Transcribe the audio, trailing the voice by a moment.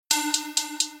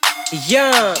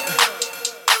Young,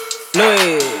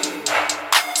 fluid,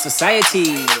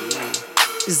 society,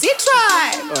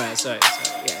 Z-Tribe. Alright, sorry,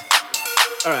 yeah.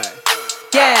 Alright,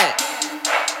 yeah.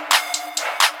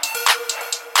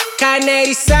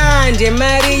 Kaneri Sunday,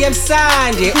 Mariam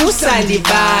Sunday, Usandi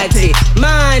Bati.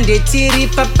 Monday, Tiri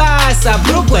Papasa,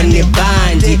 Brooklyn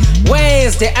Bandi.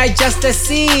 Wednesday, I just a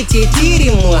city, Tiri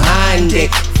Muhande.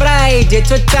 Friday,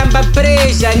 Totamba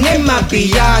Pressure, Nema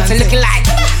Beyonce, look like.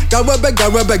 Garwe,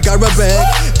 Garwe, Garwe,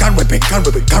 Garwe, Garwe, Garwe,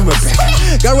 Garwe, Garwe,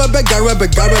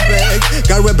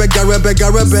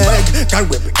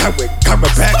 Garwe,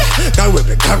 Garwe, Garwe,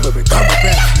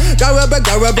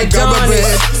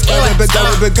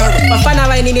 Garwe, Garwe, Wafana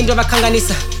wa inini ndo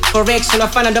wakanganisa. Correction,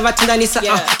 wafana ndo watundanisa.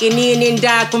 Inini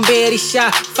nda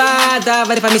kumberisha. Father,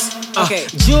 varipamisa.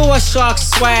 Jewel Shark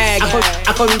swag.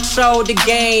 I control the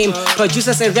game.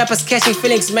 Producers and rappers catching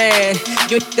feelings, man.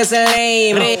 You niggas are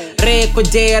lame.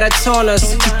 Rekudera toners.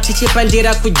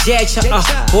 Chichipandira kujecha.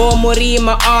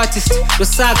 Murima artist.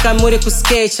 Dosaka muri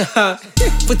kuskecha.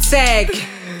 Futag.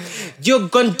 You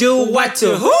gon' do what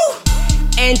to who?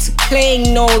 Ain't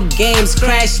playing no games,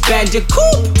 Crash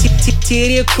Bandicoot.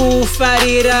 Tiri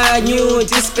Kufarira, new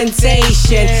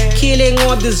dispensation. Killing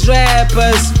all these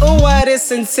rappers, oh what a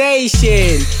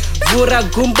sensation. Vura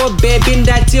Gumbo, baby,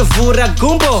 ndati Vura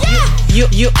Gumbo.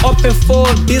 You open for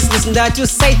business, ndati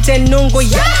Satan Nungo,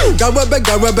 yeah. Garwe,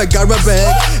 Garwe, Garwe, Garwe,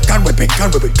 Garwe, Garwe, Garwe,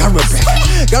 Garwe,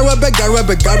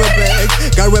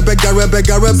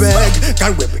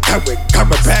 Garwe,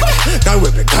 Garwe,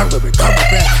 Garwe, Garwe, Garwe,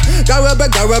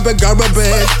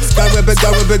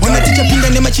 Garwe, wanaticha pinda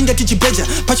ne machinga tichibeja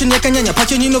pacho nyakanyanya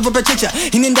pacho nyinovo pachecha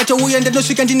ine ndato uya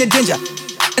ndanosvika ndine danger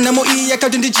namo iyi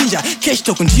yakati ndichinja cash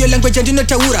talk ndiyo language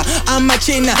andinotaura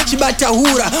amachena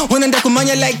chibatahura wana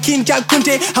ndakumanya like king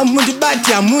takunte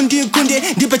hamundibati hamundikunde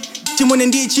ndipa chimone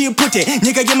ndichipute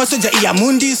nyika yemasoja iya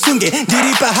mundisunge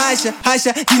ndiripa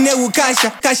hasha ndine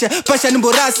ukasha pasha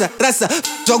nimborasa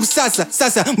zvakusasa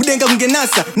sasa mudenga kunge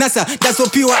nasa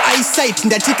ndazopiwa eyesight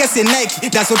ndatika senike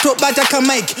ndazotobata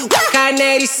kamike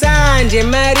Kaneri Sunday,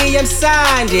 Mariam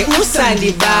Sunday,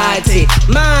 Usandi Bati.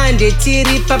 Monday,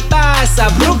 Tiri Papasa,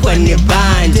 Brooklyn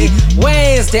Bandi.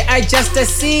 Wednesday, I just a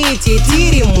city,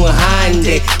 Tiri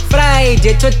Muhande.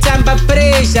 Friday, Totamba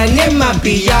Pressure, Nema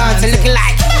Beyonce, look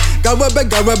like. Garwe,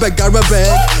 Garwe, Garwe, Garwe,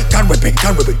 Garwe, Garwe,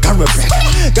 Garwe,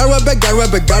 Garwe, Garwe,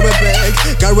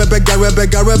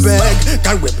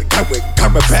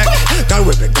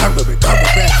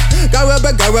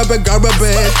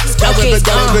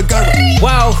 Garwe, Garwe,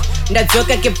 Wow,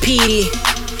 ndadzoka kepiri.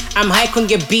 I'm high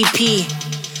kunge BP.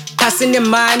 Passing the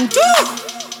man, do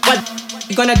what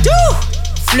you gonna do?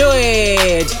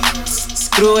 Fluid,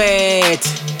 screw it.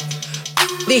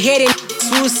 They hating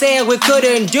who said we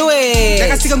couldn't do it.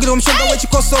 ndakasika ngiro mshonga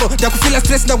wechikosoro ndakufila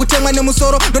stress ndakutemwa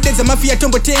nemusoro ndodedza mafia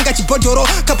tombotenga chibhodhoro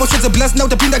kaposhodza blast na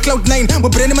utapinda cloud9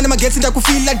 mubrain mane magetsi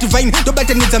ndakufila divine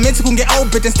ndobatanidza metsi kunge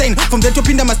Albert Stein from there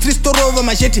topinda ma street store over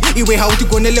machete iwe hauti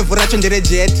gone level racho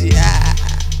nderejeti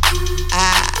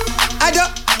ado